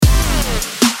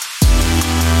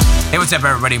Hey, what's up,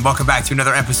 everybody? And welcome back to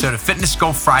another episode of Fitness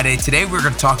Goal Friday. Today, we're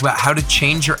going to talk about how to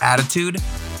change your attitude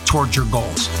towards your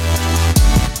goals.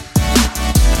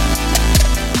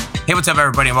 Hey, what's up,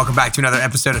 everybody? And welcome back to another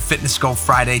episode of Fitness Goal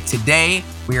Friday. Today,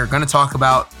 we are going to talk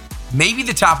about maybe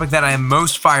the topic that I am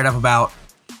most fired up about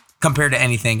compared to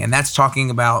anything, and that's talking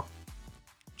about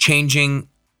changing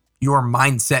your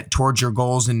mindset towards your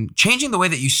goals and changing the way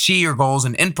that you see your goals,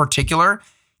 and in particular,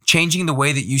 changing the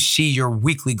way that you see your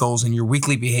weekly goals and your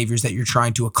weekly behaviors that you're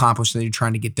trying to accomplish, that you're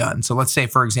trying to get done. So let's say,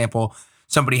 for example,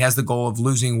 somebody has the goal of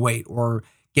losing weight or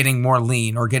getting more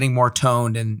lean or getting more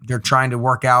toned, and they're trying to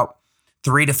work out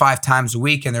 3 to 5 times a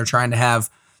week, and they're trying to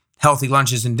have healthy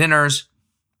lunches and dinners.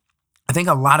 I think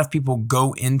a lot of people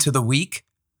go into the week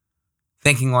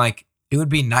thinking like, it would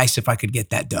be nice if I could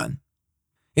get that done.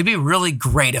 It'd be really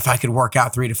great if I could work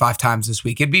out 3 to 5 times this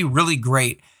week. It'd be really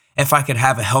great if I could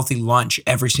have a healthy lunch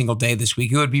every single day this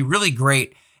week. It would be really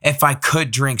great if I could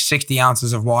drink 60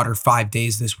 ounces of water 5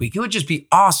 days this week. It would just be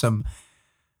awesome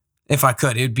if I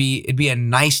could. It'd be a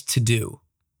nice to do.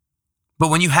 But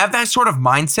when you have that sort of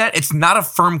mindset, it's not a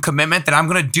firm commitment that I'm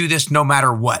going to do this no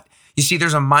matter what. You see,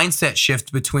 there's a mindset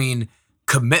shift between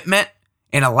commitment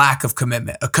and a lack of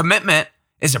commitment. A commitment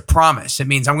is a promise. It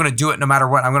means I'm going to do it no matter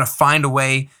what. I'm going to find a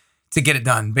way to get it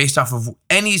done based off of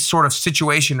any sort of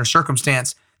situation or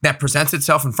circumstance that presents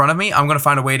itself in front of me. I'm going to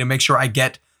find a way to make sure I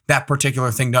get that particular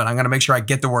thing done. I'm going to make sure I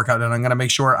get the workout done. I'm going to make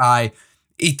sure I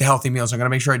eat the healthy meals. I'm going to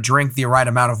make sure I drink the right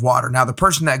amount of water. Now, the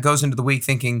person that goes into the week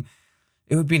thinking,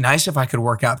 it would be nice if I could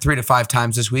work out 3 to 5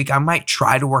 times this week, I might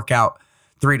try to work out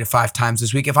 3 to 5 times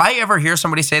this week. If I ever hear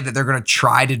somebody say that they're going to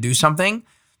try to do something,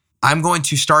 I'm going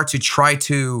to start to try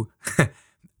to,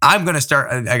 I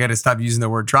got to stop using the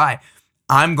word try.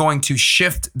 I'm going to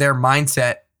shift their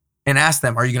mindset and ask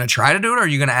them, are you going to try to do it or are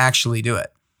you going to actually do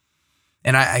it?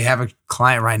 And I have a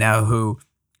client right now who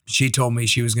she told me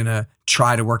she was going to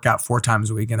try to work out 4 times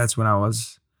a week. And that's when I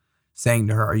was saying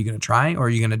to her, are you going to try or are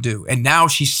you going to do? And now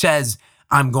she says,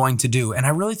 I'm going to do. And I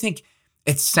really think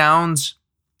it sounds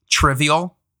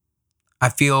trivial. I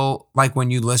feel like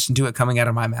when you listen to it coming out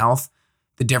of my mouth,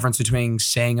 the difference between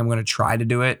saying I'm going to try to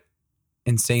do it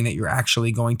and saying that you're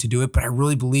actually going to do it. But I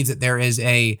really believe that there is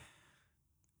a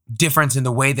difference in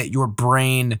the way that your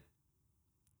brain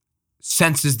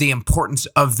senses the importance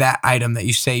of that item that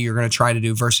you say you're going to try to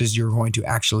do versus you're going to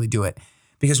actually do it.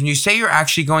 Because when you say you're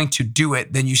actually going to do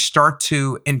it, then you start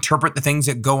to interpret the things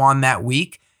that go on that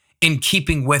week in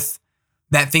keeping with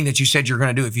that thing that you said you're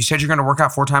going to do. If you said you're going to work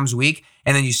out 4 times a week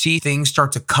and then you see things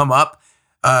start to come up,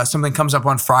 something comes up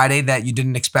on Friday that you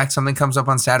didn't expect, something comes up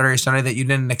on Saturday or Sunday that you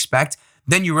didn't expect,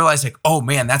 then you realize like, oh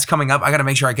man, that's coming up. I got to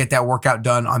make sure I get that workout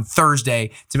done on Thursday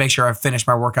to make sure I finish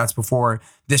my workouts before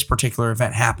this particular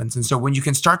event happens. And so when you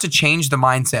can start to change the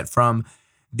mindset from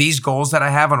these goals that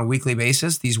I have on a weekly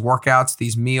basis, these workouts,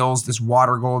 these meals, this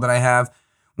water goal that I have,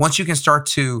 once you can start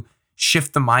to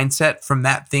shift the mindset from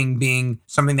that thing being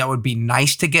something that would be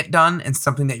nice to get done and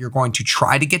something that you're going to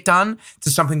try to get done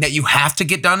to something that you have to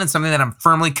get done and something that I'm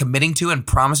firmly committing to and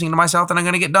promising to myself that I'm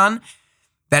going to get done,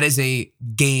 that is a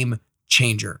game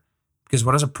changer. Because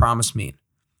what does a promise mean?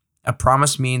 A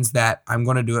promise means that I'm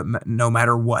going to do it no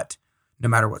matter what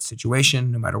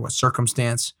situation, no matter what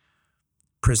circumstance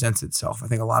presents itself. I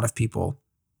think a lot of people,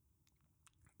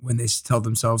 when they tell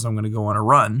themselves I'm going to go on a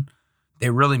run, they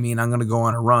really mean I'm going to go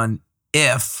on a run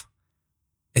if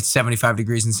it's 75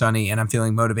 degrees and sunny and I'm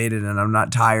feeling motivated and I'm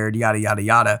not tired, yada, yada,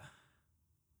 yada.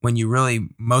 When you really,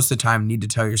 most of the time, need to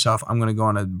tell yourself, I'm going to go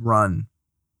on a run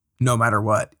no matter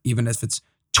what, even if it's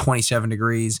 27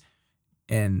 degrees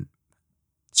and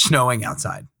snowing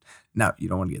outside. Now, you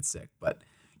don't want to get sick, but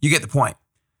you get the point.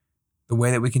 The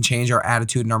way that we can change our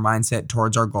attitude and our mindset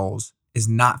towards our goals is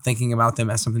not thinking about them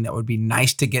as something that would be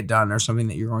nice to get done or something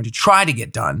that you're going to try to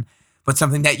get done, but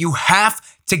something that you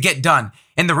have to get done.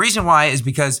 And the reason why is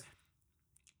because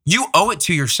you owe it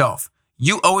to yourself.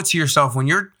 You owe it to yourself when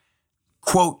you're,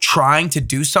 quote, trying to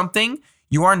do something.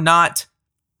 You are not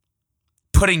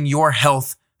putting your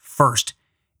health first.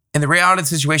 And the reality of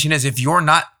the situation is if you're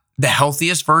not the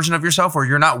healthiest version of yourself or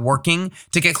you're not working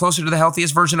to get closer to the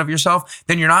healthiest version of yourself,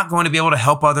 then you're not going to be able to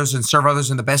help others and serve others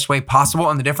in the best way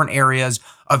possible in the different areas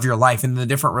of your life and the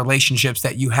different relationships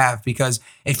that you have. Because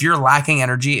if you're lacking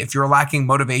energy, if you're lacking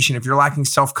motivation, if you're lacking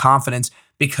self-confidence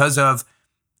because of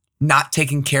not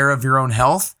taking care of your own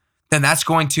health, then that's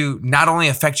going to not only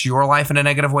affect your life in a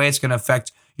negative way, it's going to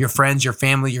affect your friends, your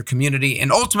family, your community,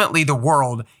 and ultimately the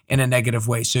world in a negative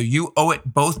way. So you owe it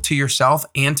both to yourself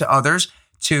and to others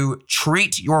to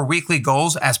treat your weekly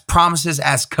goals as promises,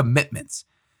 as commitments.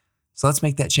 So let's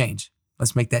make that change.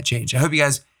 I hope you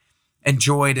guys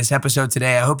enjoyed this episode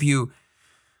today. I hope you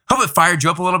Hope it fired you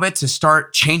up a little bit to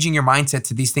start changing your mindset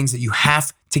to these things that you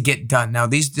have to get done. Now,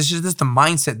 this is the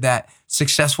mindset that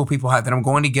successful people have, that I'm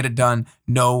going to get it done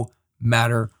no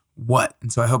matter what. And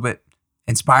so I hope it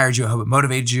inspired you. I hope it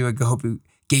motivated you. I hope it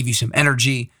gave you some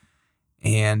energy.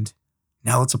 And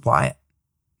now let's apply it.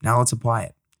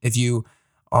 If you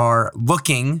are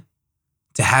looking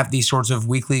to have these sorts of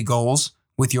weekly goals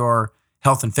with your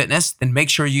health and fitness, then make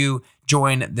sure you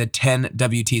join the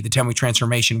 10WT, the 10-week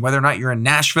transformation. Whether or not you're in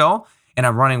Nashville, and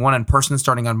I'm running one in person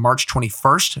starting on March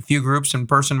 21st, a few groups in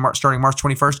person starting March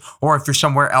 21st, or if you're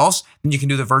somewhere else, then you can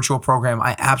do the virtual program.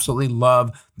 I absolutely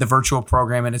love the virtual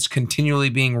program, and it's continually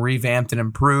being revamped and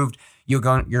improved. You're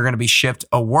going to be shipped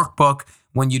a workbook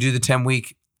when you do the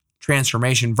 10-week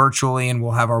transformation virtually, and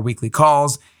we'll have our weekly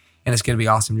calls, and it's going to be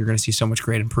awesome. You're going to see so much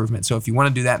great improvement. So if you want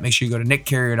to do that, make sure you go to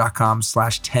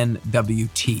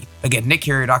nickcarrier.com/10WT. Again,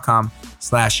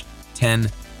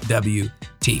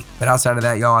 nickcarrier.com/10WT. But outside of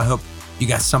that, y'all, I hope you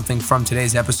got something from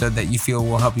today's episode that you feel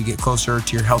will help you get closer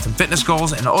to your health and fitness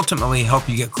goals, and ultimately help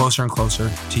you get closer and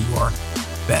closer to your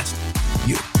best